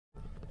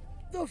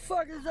What the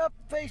fuck is up,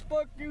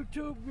 Facebook,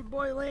 YouTube? Your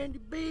boy Landy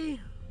B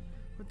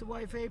with the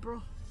wife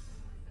April.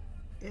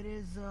 It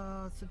is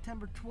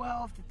September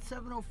 12th. It's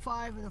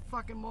 7:05 in the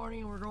fucking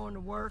morning and we're going to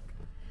work.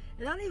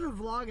 And I don't even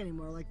vlog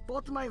anymore. Like,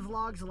 both of my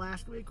vlogs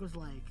last week was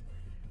like,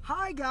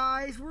 hi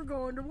guys, we're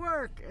going to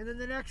work. And then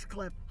the next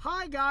clip,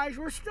 hi guys,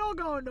 we're still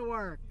going to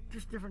work.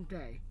 Just different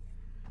day.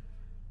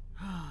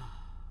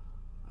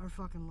 Our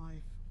fucking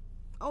life.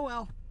 Oh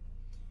well.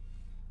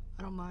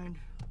 I don't mind.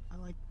 I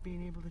like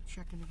being able to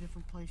check into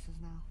different places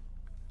now.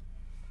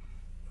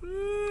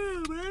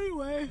 But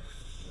anyway,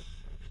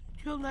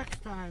 till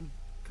next time,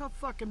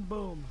 fucking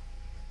boom.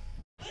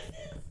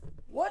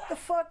 What the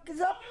fuck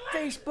is up,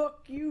 Facebook,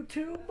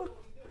 YouTube?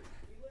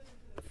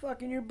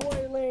 Fucking your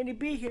boy Landy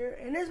B here,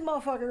 and this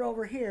motherfucker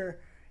over here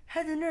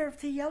had the nerve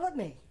to yell at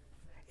me.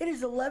 It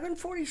is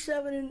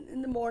 11:47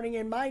 in the morning,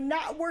 and my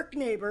not work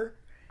neighbor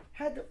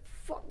had to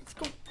fuck. Let's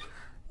go.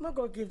 I'm gonna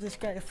go give this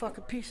guy a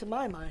fucking piece of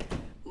my mind.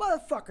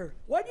 Motherfucker,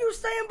 what you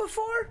saying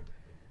before?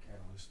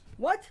 Catalyst.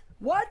 What?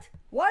 What?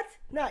 What?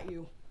 Not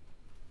you.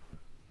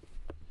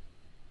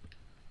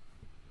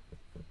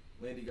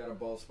 Landy got a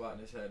bald spot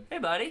in his head. Hey,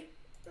 buddy.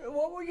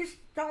 What were you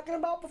talking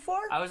about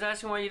before? I was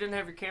asking why you didn't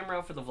have your camera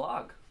out for the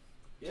vlog.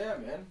 Yeah,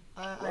 man.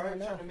 I Brian don't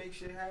know. trying to make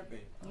shit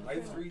happen.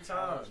 Like 3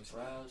 times.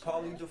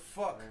 Paulie the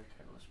fuck.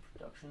 Catalyst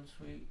Production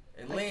Suite.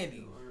 And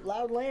Landy.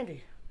 Loud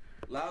Landy.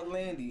 Loud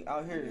Landy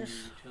out here.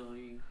 Yes.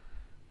 Utility.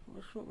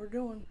 That's what we're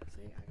doing.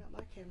 See, I got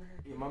my camera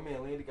here. Yeah, my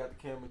man Landy got the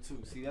camera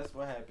too. See, that's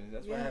what happens.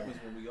 That's what Yeah.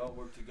 happens when we all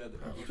work together.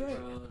 That's right.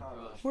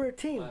 We're a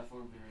team.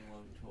 Platform hearing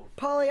 11, 12.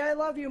 Polly, I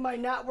love you, my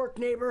not work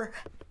neighbor.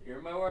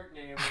 You're my work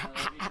neighbor. I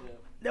love you too.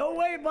 No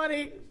way,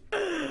 buddy.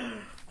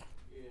 Yeah.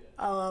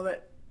 I love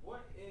it.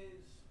 What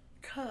is...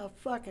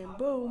 Fucking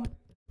boom.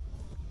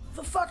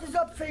 The fuck is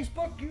up,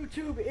 Facebook,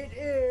 YouTube? It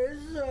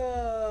is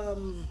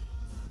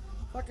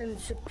fucking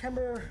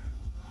September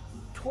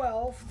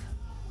 12th.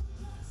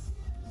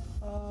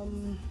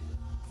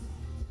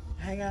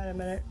 Hang on a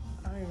minute.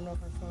 I don't even know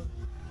if I phone.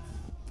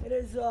 It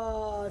is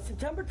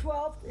September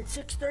 12th. It's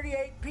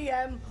 6:38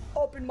 p.m.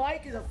 Open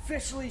mic is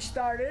officially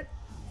started.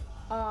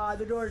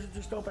 The doors are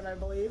just open, I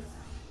believe.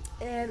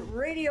 And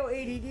Radio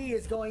ADD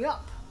is going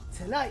up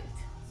tonight.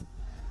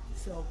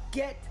 So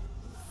get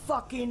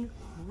fucking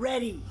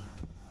ready.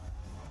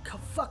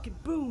 Fucking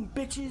boom,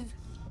 bitches.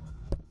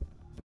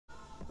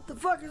 What the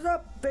fuck is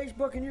up,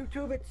 Facebook and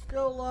YouTube? It's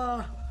still,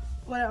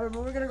 whatever,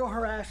 but we're gonna go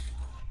harass.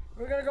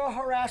 We're gonna go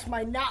harass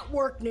my not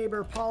work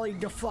neighbor, Paulie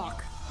the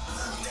fuck.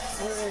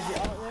 Where is he?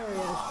 Oh, there he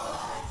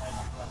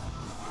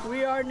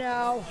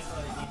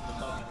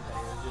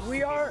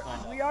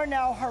is. We are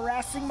now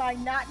harassing my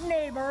not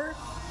neighbor,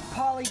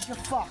 Paulie the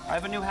fuck. I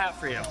have a new hat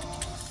for you.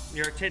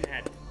 You're a tin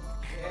head.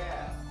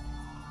 Yeah.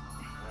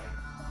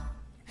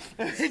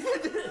 I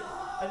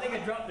think I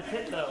dropped the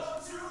tin though.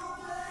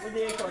 Where'd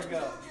the acorn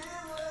go?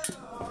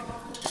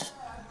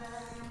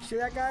 See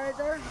that guy right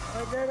there?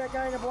 Right there, that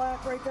guy in the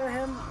black right there,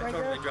 him right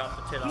Totally there? dropped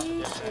the tin off He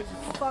the tin head.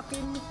 is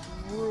fucking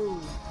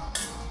rude.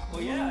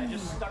 Well, yeah, I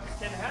just stuck a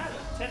tin hat.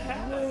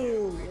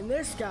 Rude. And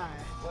this guy.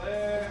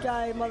 This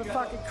guy,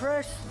 motherfucking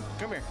Chris.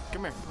 Come here.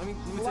 Let me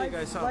tell you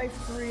guys something.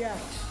 Life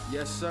 3X.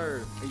 Yes,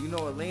 sir. And you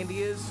know what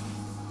Landy is?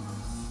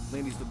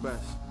 Landy's the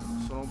best.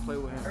 So don't play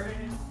with him. Heard it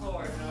in the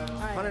floor.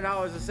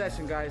 $100 a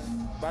session, guys.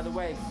 By the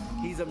way,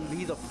 he's a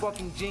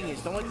fucking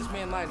genius. Don't let this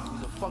man lie to you.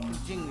 He's a fucking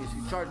genius.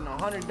 He's charging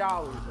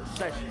 $100 a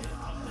session.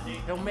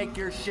 He'll make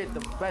your shit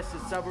the best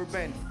it's ever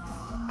been.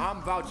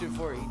 I'm vouching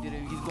for it. He did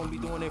it. He's gonna be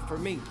doing it for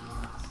me.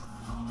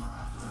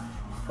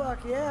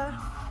 Fuck yeah.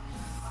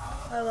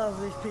 I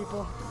love these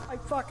people. I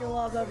fucking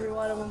love every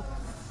one of them.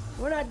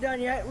 We're not done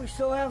yet. We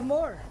still have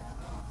more.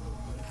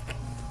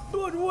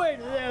 But wait,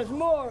 there's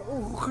more.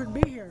 Ooh, who could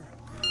be here?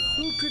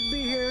 Who could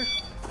be here?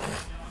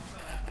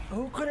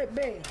 Who could it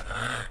be?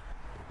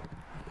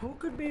 Who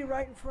could be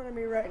right in front of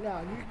me right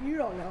now? You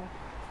don't know.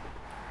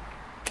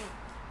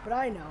 But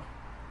I know.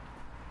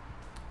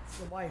 It's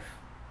the wife.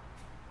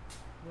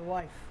 The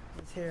wife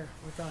is here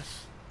with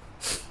us.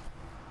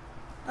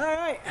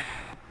 Alright.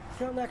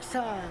 Till next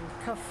time.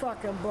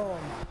 Fucking boom.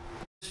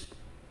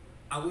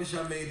 I wish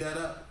I made that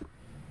up.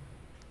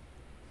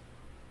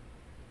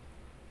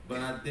 But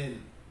I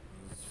didn't.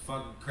 It's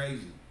fucking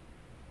crazy.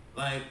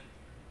 Like,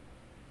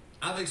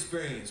 I've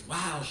experienced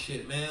wild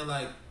shit, man.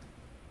 Like,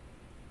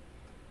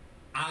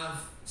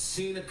 I've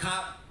seen a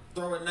cop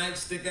throw a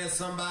nightstick at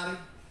somebody.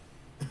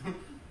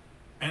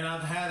 And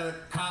I've had a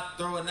cop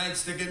throw a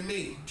nightstick at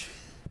me.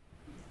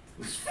 It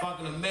was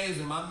fucking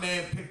amazing. My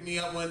man picked me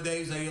up one day.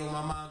 He's like, yo,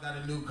 my mom got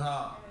a new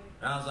car.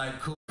 And I was like,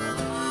 cool.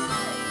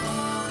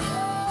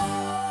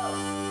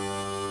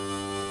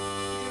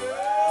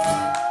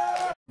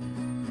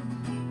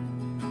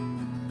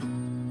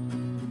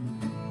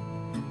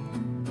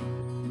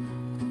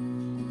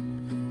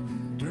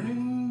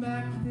 Turning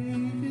back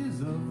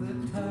pages of the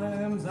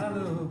times I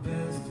love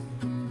best,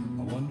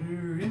 I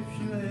wonder if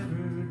she'll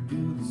ever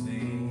do the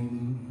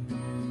same.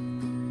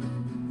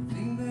 The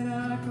thing that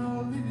I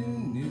call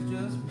living is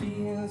just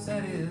being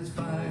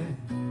satisfied,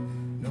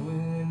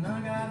 knowing I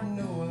got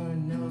no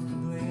one else to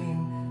blame.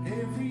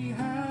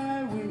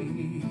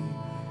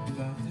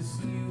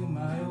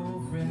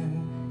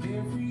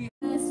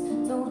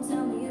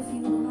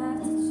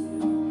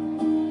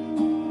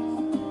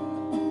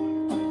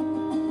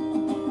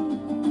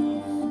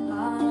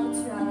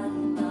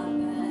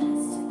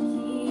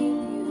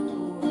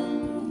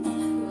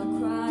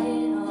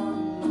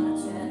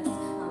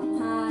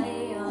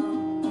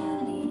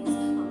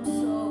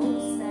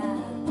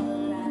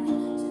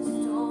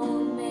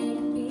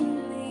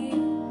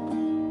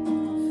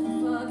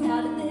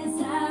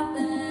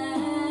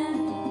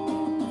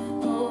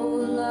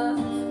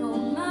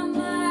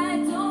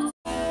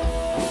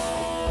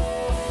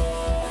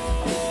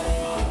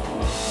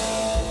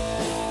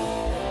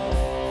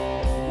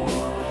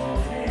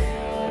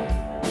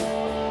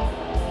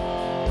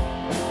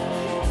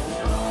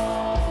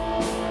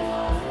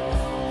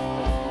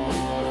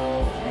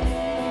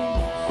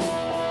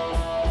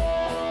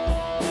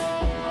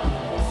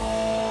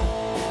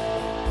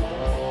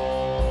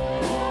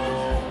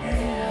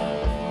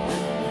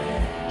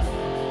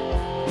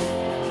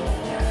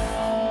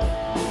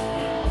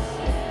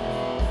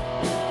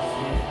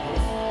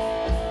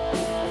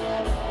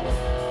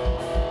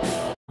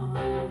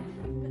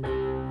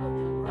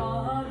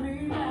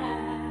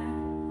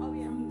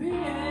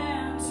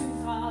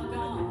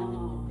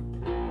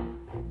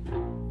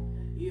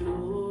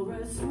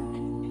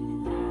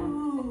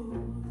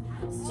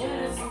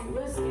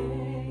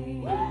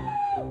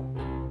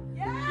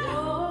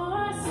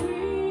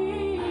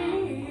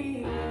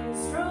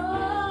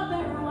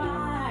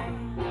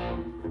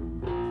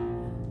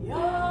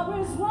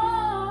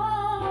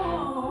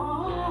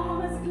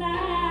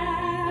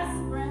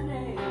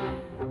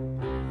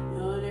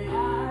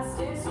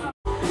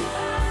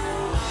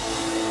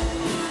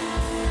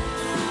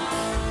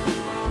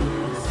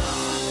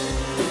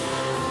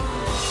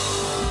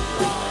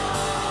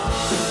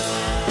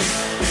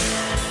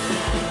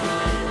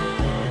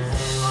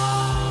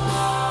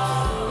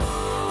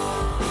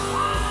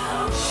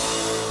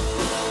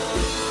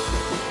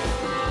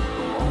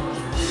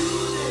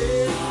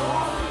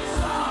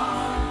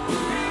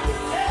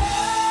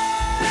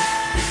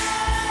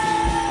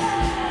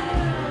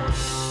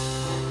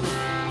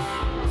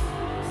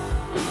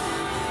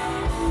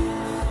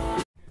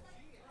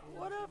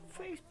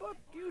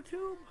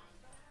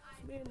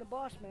 It's me and the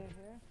boss man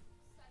here.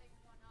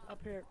 Up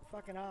here at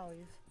fucking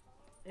Ollie's.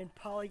 And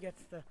Polly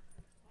gets to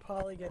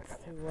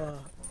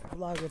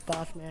vlog with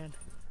boss man.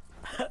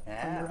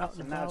 Yeah,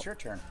 so now it's your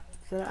turn.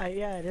 So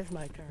yeah, it is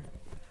my turn.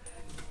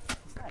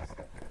 It's nice.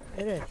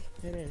 It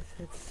is.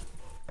 It's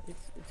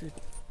a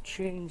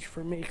change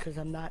for me because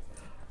I'm not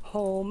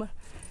home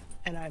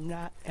and I'm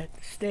not at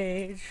the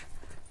stage,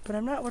 but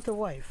I'm not with the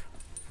wife.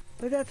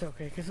 But that's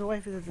okay because the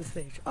wife is at the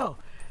stage. Oh,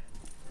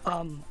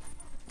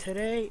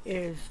 today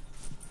is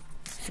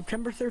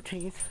September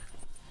 13th,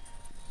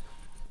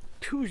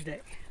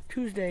 Tuesday,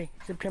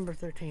 September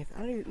 13th.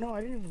 I didn't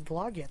even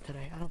vlog yet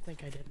today. I don't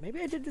think I did.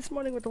 Maybe I did this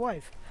morning with the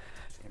wife.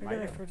 Or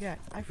did I forget?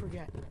 I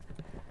forget.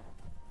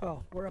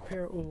 Oh, we're up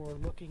here and we're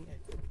looking at,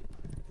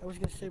 I was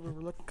going to say we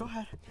were looking, go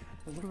ahead.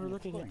 We were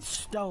looking at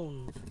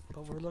stones,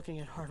 but we're looking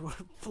at hardwood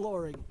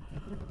flooring.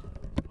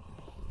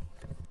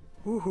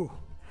 Woohoo.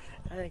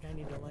 I think I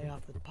need to lay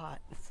off the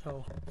pot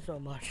so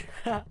much.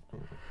 I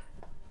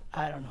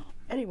don't know.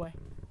 Anyway,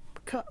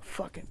 cut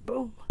fucking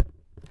boom.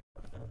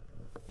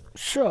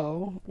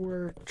 So,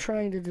 we're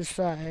trying to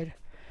decide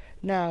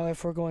now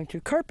if we're going to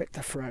carpet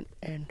the front,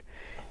 and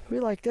we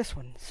like this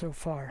one so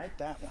far. I like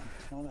that one.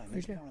 Hold on,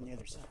 there's more on the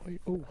other side.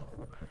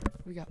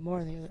 We got more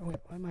on the other. Wait,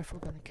 why am I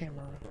flipping the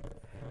camera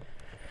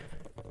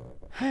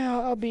around?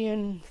 I'll be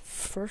in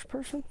first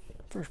person?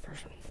 First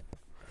person.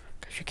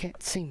 Because you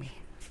can't see me.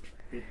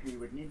 We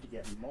would need to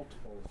get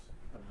multiples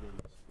of these.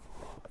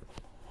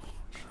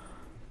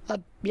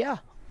 Yeah.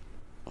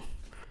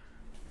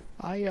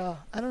 I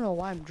don't know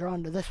why I'm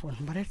drawn to this one,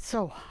 but it's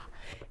so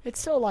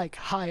like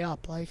high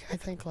up, like I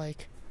think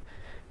like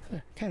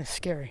kind of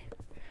scary.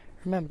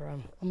 Remember,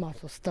 I'm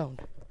also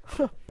stoned.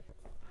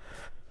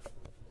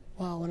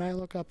 Wow, when I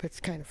look up, it's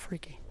kind of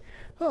freaky.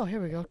 Oh,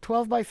 here we go.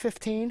 12 by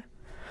 15.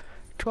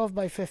 12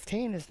 by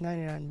 15 is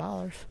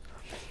 $99.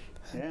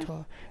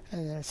 Yeah.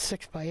 And then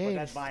 6 by 8. Well,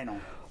 that's vinyl.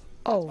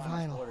 Oh, that's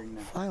vinyl.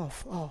 Vinyl.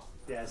 Oh.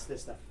 Yeah, it's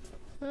this stuff.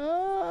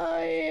 Oh,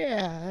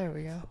 yeah. There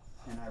we go.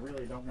 And I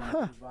really don't want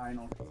to do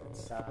vinyl because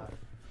it's a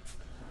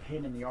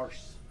pain in the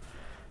arse.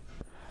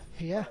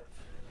 Yeah.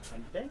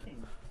 I'm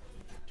thinking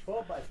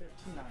 12 by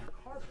 15 on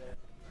carpet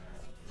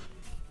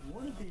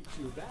wouldn't be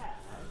too bad.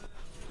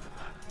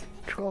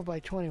 12 by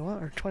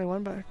 21 or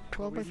 21 by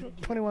 12 by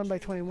 21 by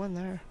 21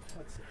 there.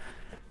 Let's see.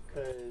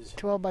 Because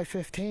 12 by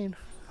 15,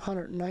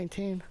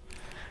 119.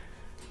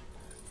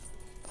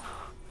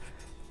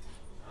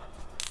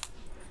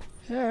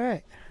 All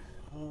right.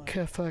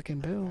 Fucking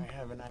boom.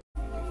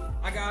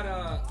 I got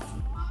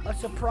A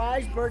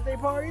surprise birthday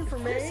party for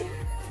me?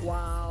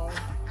 Wow.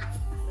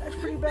 That's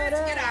pretty badass.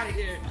 Let's get out of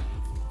here.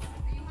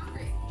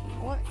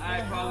 What?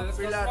 Alright, Paulie, let's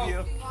go love smoke.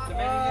 you. The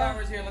baby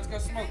hour's here, let's go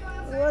smoke.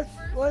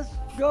 Let's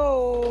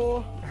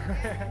go.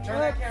 Turn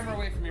that camera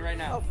away from me right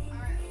now.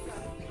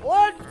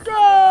 Let's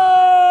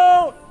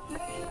go.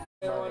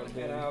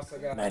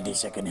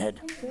 90-second hit.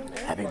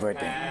 Happy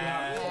birthday.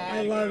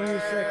 I love you,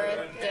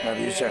 sir. Love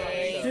you, sir.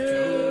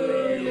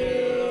 To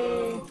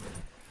you.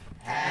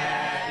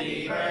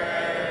 Happy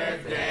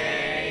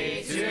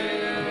birthday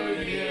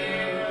to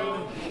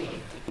you.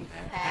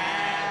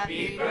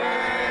 Happy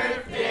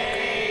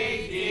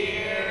birthday,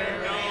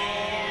 dear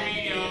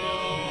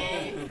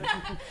Romeo.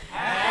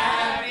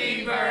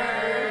 Happy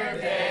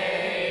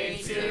birthday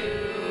to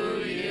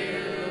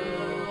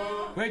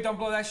you. Wait, don't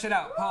blow that shit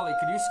out. Paulie,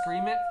 could you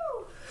scream it?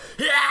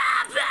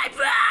 Happy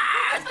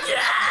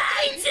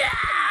birthday to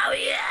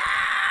you.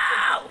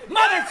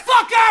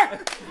 Motherfucker!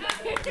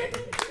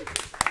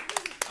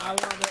 I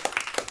love it.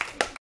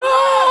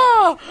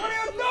 Oh! What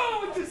are you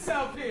doing with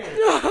yourself here? I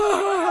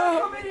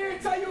come in here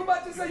and tell you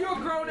about this like you're a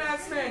grown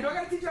ass man. Do I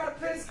gotta teach you how to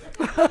piss?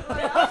 I'll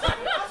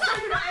show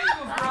you the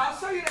angles, bro. I'll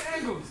show you the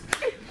angles.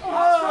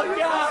 I'll show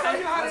you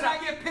how to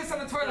not get pissed on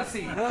the toilet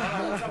seat.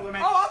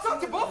 I'll talk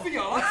to both of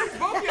y'all. I'll teach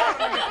both of y'all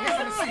how to get pissed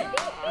on the seat.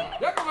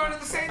 Y'all can learn at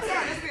the same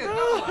time. This be a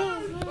double.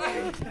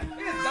 Like,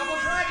 be a double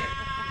dragon.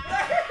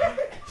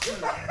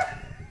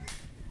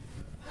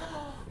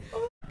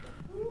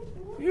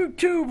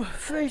 YouTube,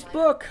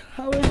 Facebook,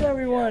 how is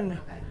everyone?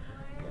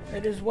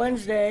 It is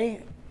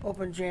Wednesday,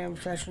 open jam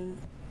session.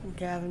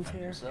 Gavin's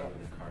here.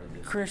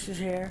 Chris is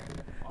here.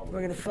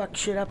 We're gonna fuck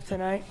shit up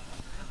tonight.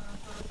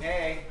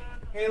 Hey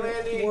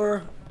Landy.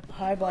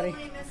 Hi buddy.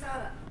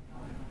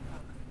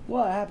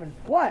 What happened?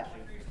 What?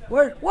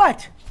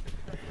 What?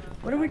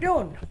 What are we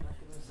doing?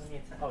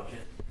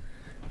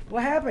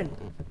 What happened?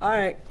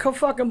 Alright, go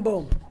fucking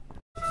boom.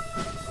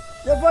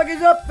 The fuck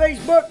is up,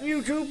 Facebook,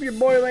 YouTube, your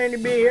boy Landy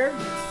B here.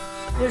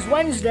 It's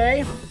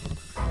Wednesday.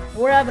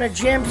 We're having a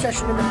jam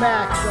session in the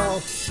back,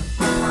 so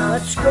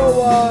let's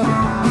go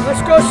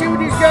see what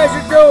these guys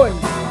are doing.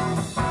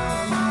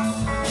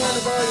 Turn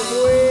the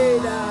volume way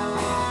down.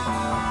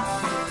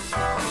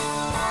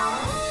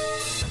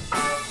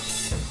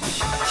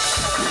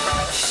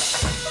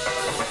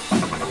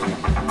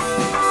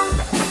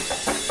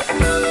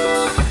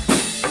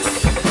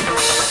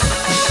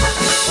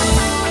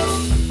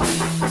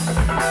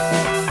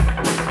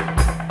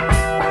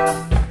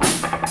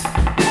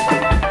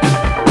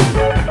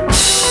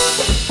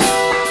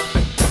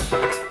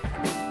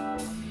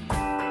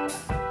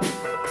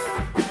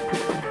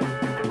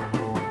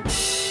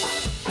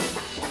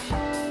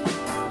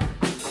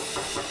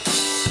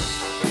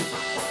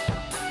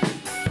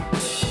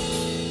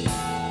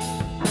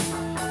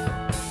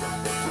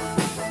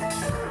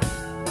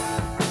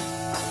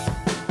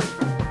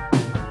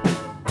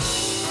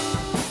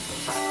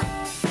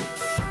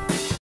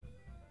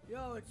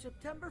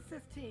 September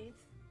 15th,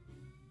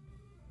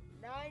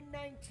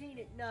 9:19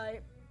 at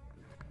night,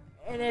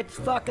 and it's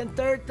fucking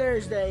third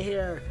Thursday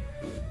here.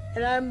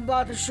 And I'm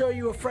about to show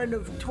you a friend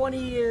of 20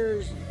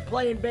 years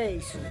playing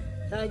bass,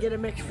 and I get a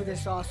mix for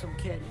this awesome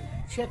kid.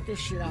 Check this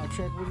shit out.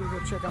 We're gonna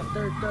go check out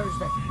Third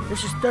Thursday.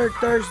 This is Third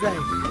Thursday.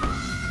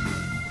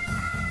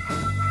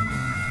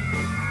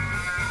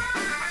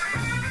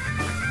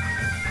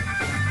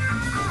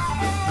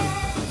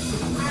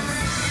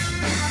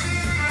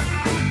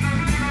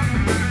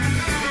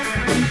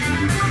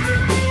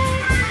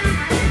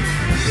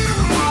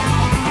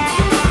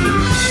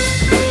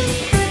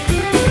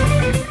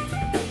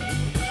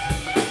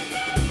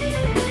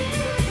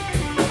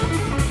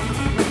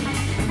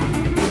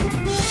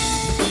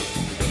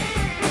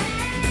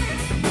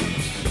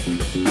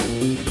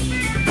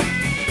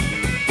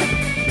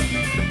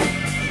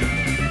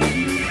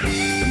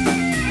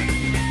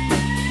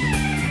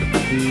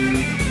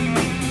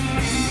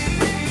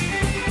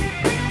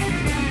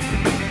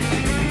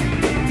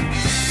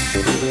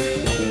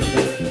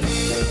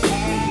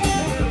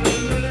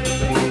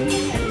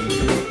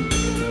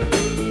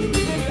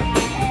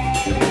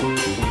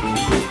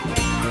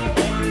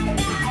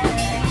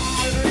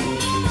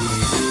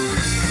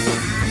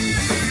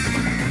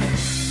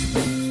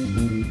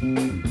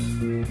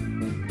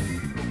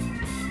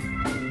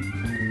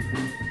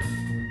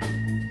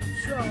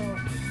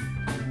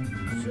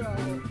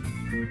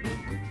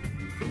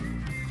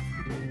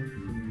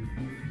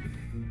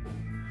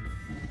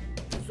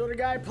 So the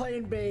guy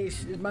playing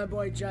bass is my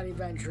boy Johnny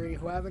Ventry,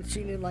 who I haven't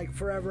seen in like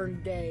forever and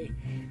a day.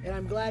 And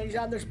I'm glad he's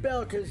on this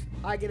bill because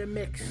I get a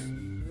mix.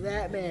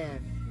 That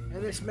man.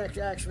 And this mix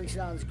actually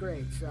sounds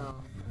great.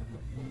 So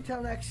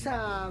until next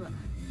time,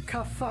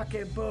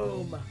 ka-fucking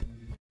boom.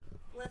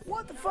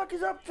 What the fuck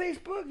is up,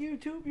 Facebook,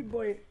 YouTube? Your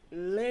boy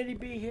Lady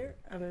B here.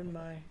 I'm in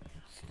my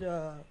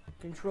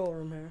control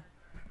room here.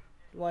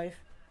 The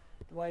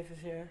wife is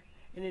here.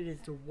 And it is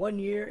the 1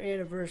 year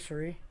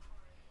anniversary.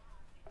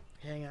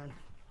 Hang on.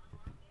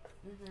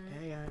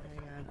 Hang on.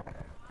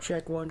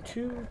 Check 1,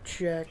 2,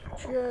 check.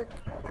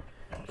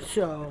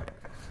 So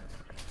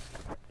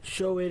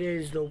it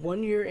is the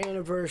 1 year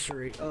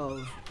anniversary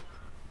of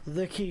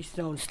the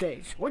Keystone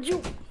stage. Would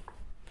you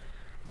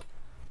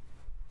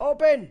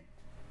open?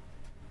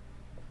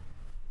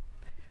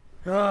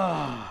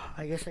 Ah,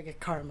 I guess I get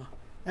karma.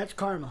 That's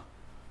karma.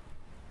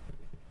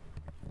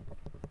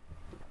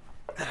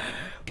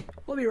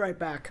 We'll be right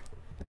back.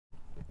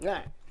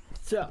 Alright,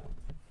 so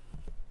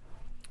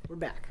we're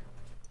back.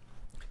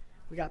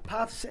 We got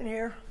Pops in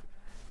here.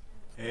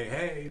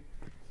 Hey.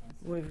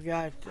 We've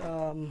got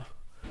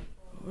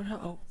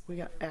we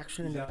got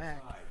action in the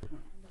back.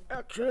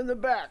 Action in the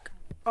back.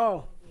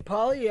 Oh,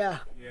 Polly, yeah.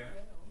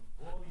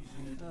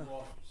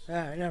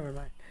 Alright, never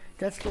mind.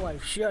 That's the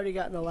wife. She already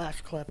got in the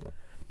last clip.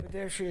 But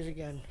there she is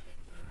again.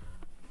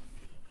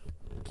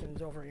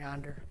 Kim's over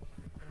yonder.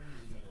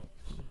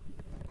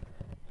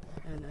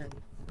 And then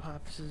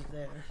Pops is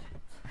there.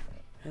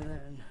 And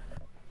then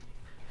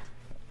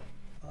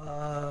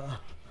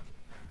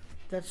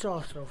that's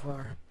all so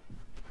far.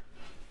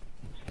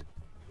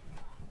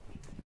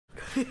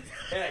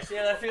 Yeah, see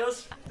how that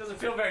feels? Doesn't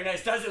feel very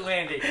nice, does it,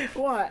 Landy?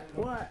 What?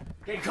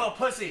 Getting called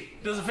pussy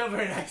doesn't feel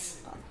very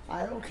nice.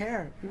 I don't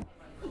care.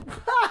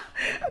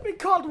 I've been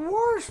called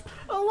worse,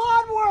 a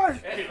lot worse.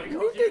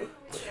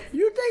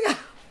 You think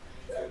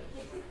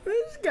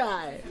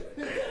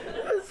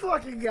this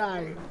fucking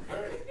guy?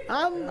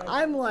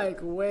 I'm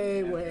like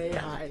way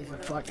high as a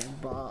fucking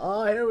ball.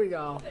 Oh, here we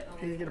go.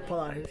 He's gonna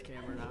pull out his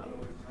camera now,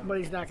 but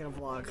he's not gonna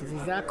vlog because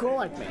he's not cool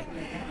like me.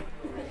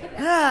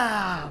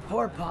 Ah,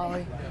 poor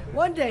Polly.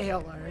 One day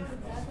he'll learn.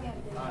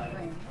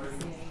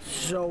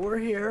 So we're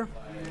here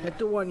at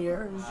the 1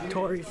 year.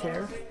 Tori's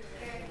here.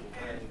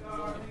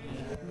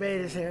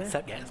 Beta's here. What's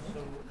up, guys?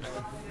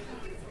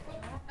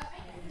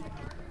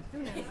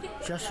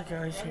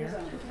 Jessica is here.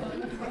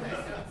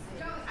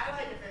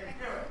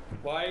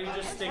 Why are you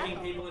just sticking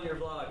people in your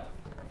vlog?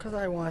 Because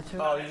I want to.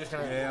 Oh, you're just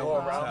gonna go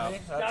around me?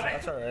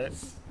 That's alright.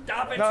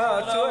 Stop it!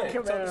 No, it's too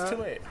late. It's too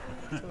late.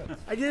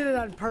 I did it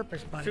on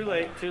purpose, buddy. Too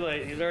late.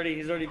 He's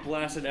already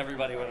blasted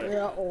everybody with it.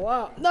 Yeah,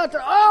 wow. Not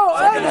the, oh,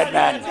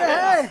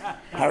 hey.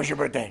 How was your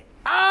birthday?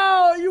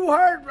 Oh, you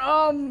heard,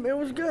 it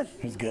was good.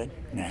 It was good?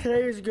 Yeah.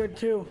 Today is good,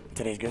 too.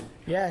 Today's good?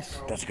 Yes.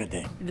 That's a good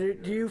day. Do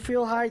you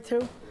feel high,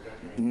 too?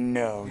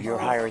 No, you're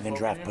higher than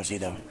draft pussy,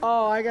 though.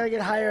 Oh, I gotta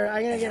get higher.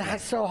 I gotta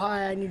get so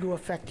high I need to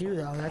affect you,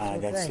 though.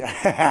 That's the thing.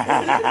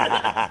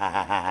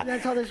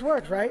 That's how this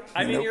works, right?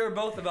 I mean, you're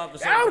both about the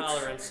same Ouch!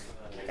 tolerance.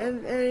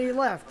 And he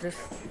left. Just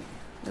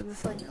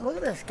like, look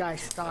at this guy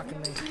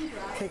stalking me,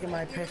 taking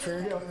my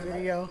picture,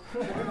 video.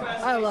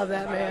 I love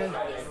that man.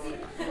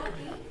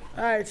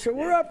 All right, so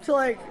we're up to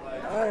like,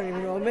 I don't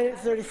even know,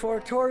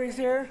 1:34. Tori's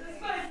here.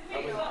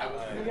 We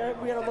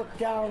gotta look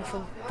down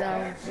from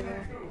down. You know?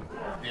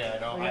 Yeah,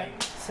 no, We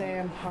got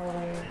Sam,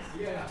 Harley,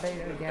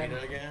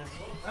 Beta again.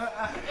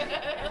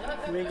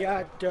 We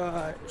got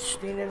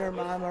Steen and her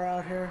mom are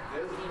out here,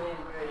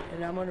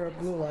 and I'm under a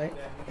blue light,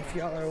 if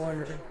y'all are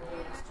wondering.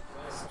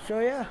 So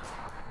yeah.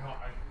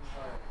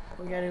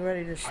 we're getting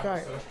ready to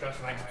start.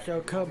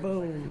 So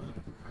kaboom.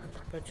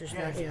 But just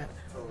not yet.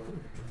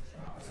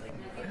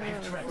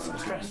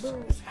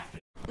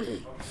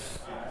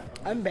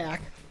 I'm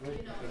back.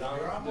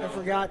 I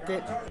forgot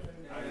that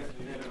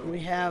we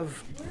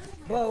have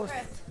both.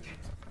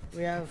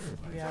 We have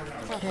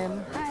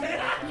Kim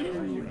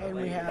and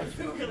we have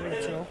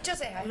Rachel. Just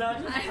say hi.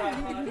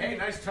 Hey,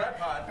 nice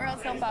tripod. Or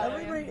else don't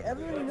bother you.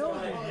 Everybody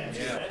knows me.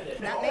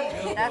 Not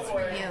me. That's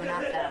for you,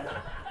 not them.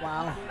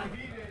 Wow.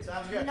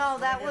 No,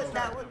 that was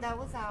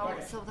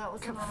out. So that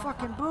was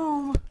Fucking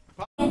boom.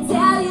 I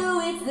tell you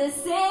it's the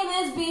same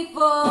as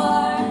before.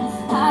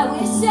 I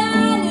wish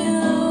I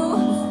knew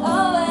a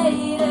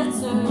way to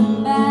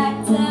turn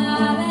back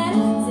time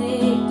and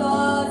take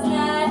those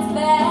nights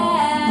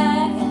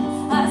back.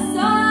 I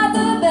saw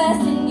the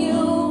best in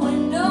you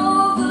and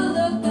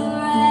overlooked the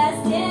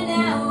rest, and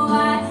now I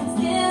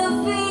still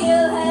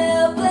feel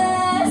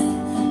helpless.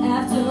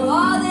 After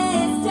all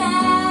this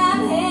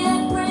time,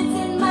 handprints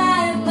in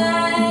my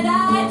mind, I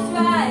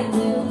tried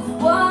to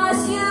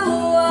wash you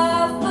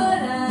off,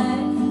 but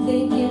I'm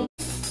thinking.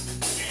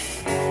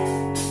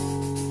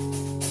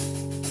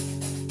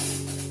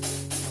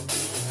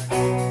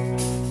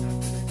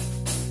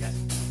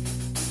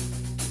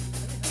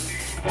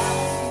 I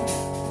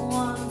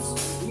want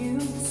you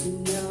to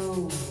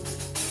know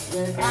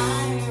that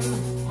I'm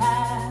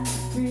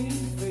happy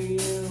for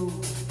you.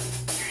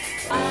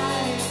 I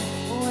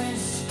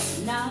wish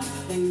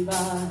nothing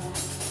but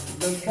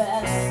the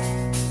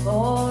best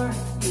for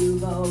you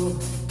both.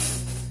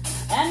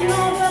 And no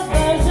other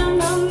version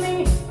of me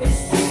is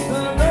she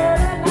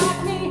perverted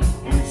like me.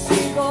 Would she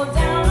go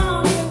down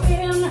on you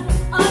in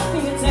a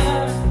theater?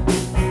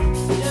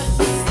 Does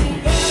she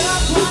sneak it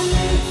up on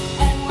me?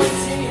 And would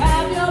she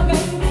have your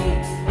baby?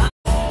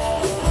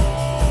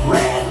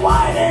 Red,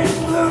 white, and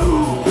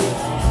blue.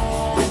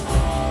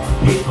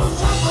 People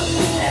shuffling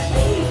in their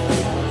feet.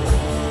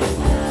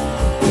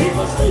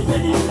 People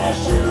sleeping in their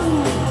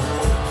shoes.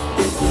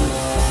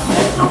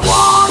 There's a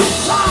warning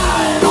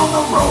sign on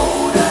the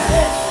road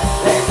ahead.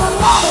 There's a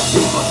lot of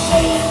people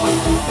saying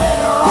we'd be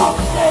better off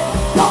dead.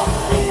 Don't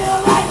feel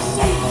like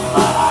Satan,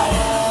 but I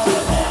am to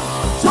them.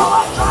 So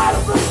I try to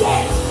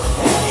forget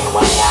any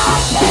way I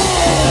can.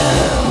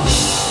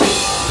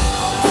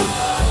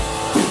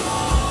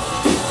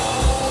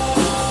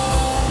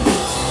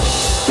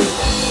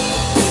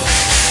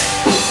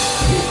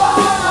 Keep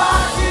on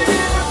rocking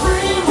in the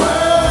free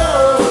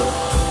world.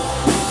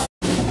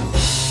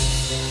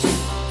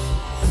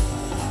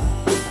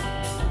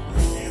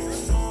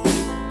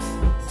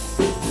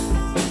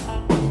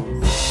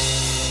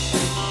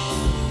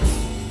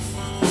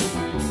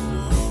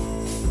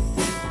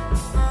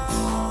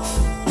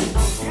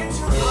 Get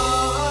your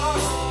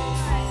love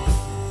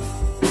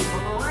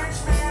from a rich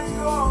man's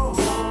gold.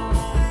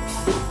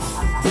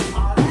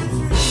 All that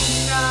you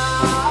need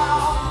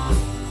now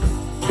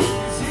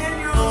is in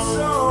your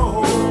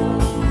soul.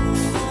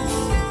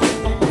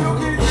 And you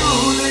can do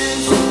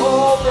this,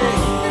 oh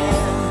baby,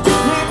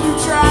 if you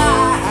try.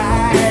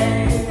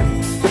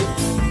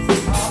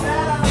 All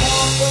that I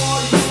want for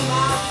you,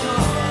 my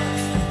son,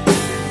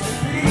 is to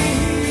be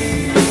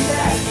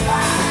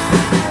satisfied.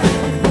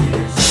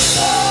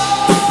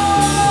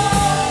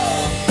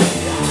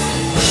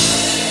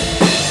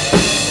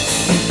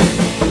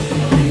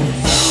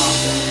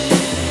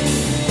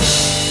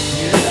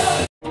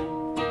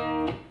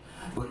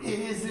 But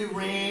is it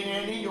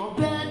raining in your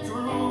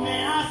bedroom?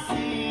 And I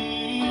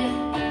see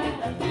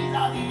that these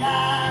are the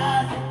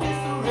eyes of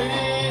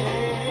disarray.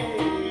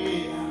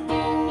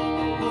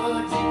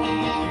 Would you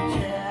even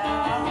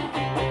care?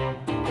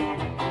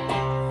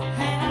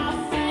 And I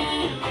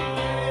feel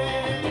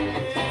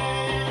it,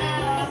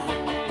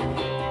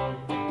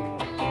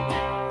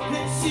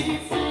 and she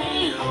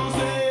feels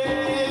it.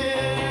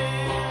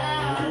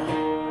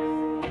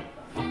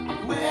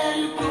 Where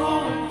you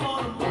going for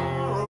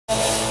tomorrow?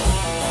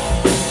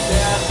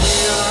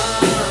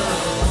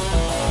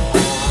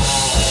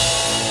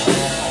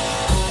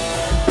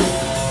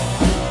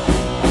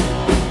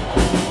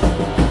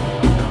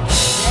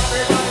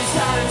 Everybody's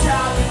got a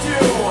job to do.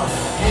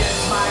 It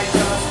might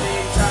just be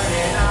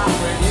turning out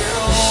for you.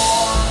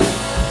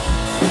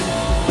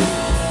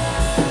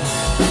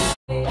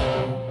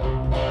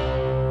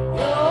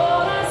 You're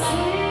all I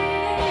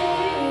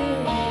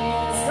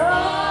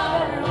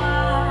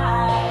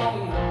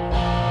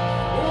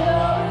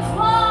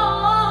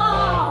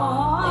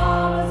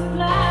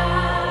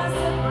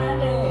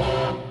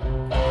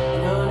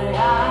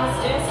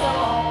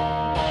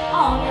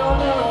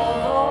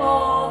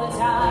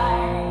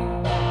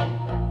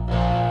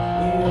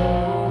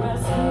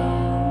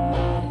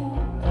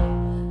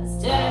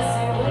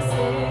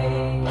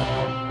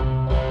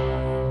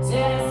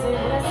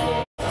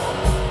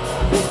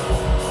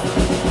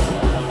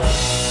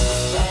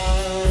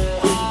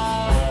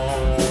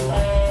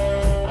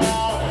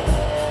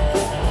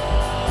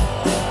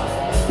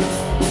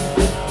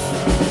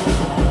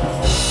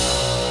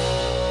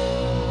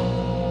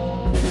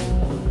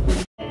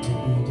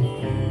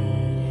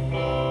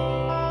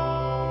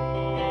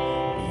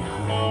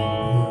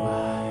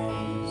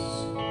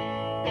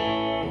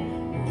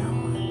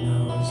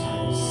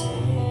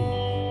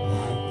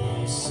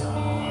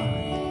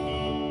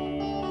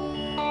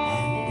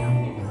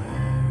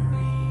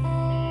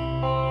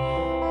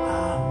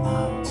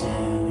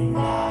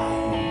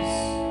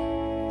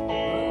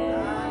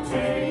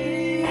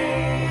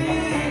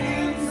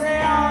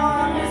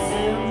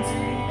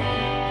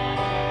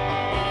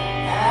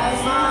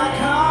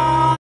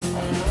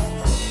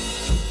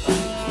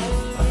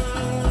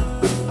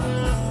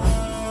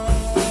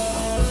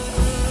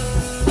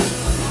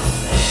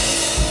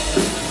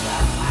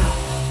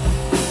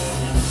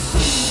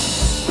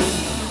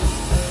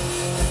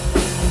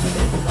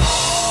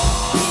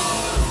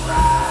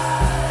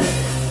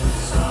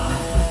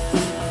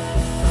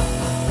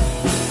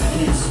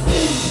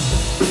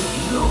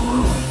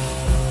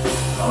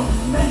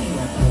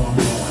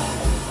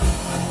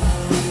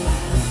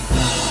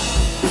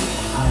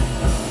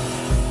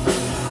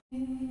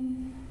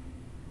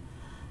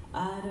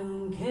I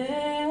don't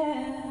care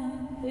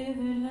if it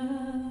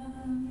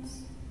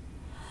hurts.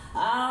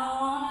 I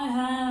wanna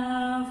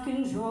have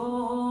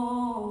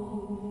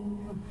control,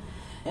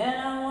 and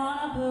I want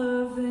a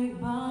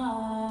perfect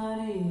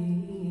body,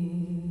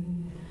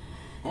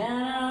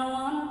 and I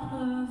want a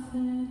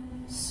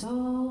perfect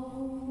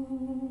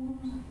soul,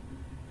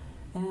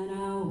 and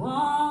I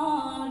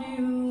want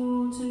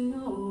you to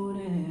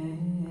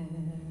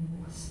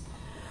notice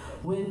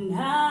when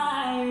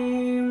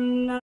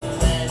I'm not.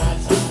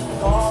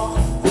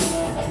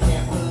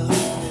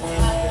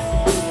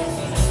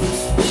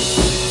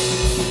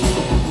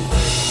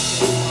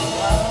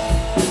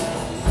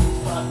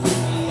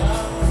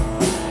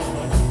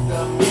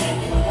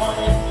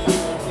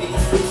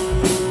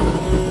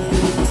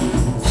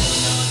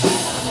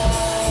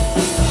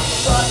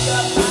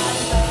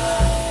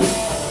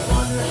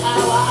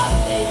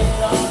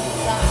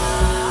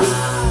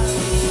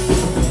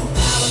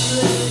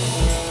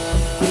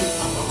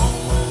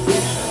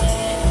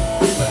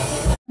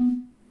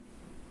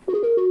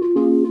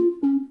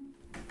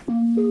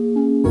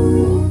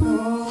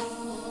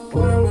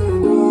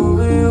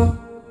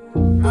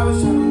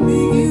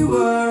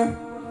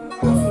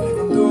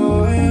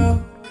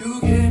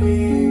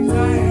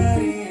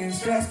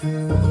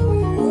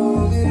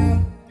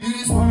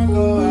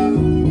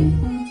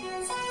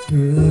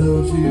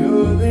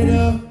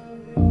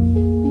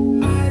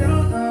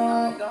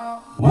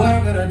 What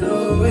I'm gonna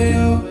do with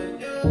you?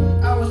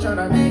 I was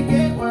tryna make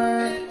it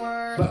work,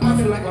 but I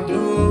feel like I'm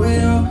doing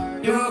with you.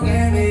 You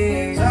give me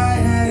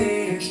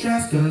anxiety and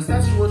stress, cause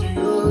that's what you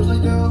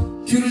usually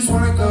do. You just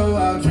wanna go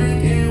out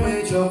drinking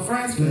with your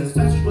friends, cause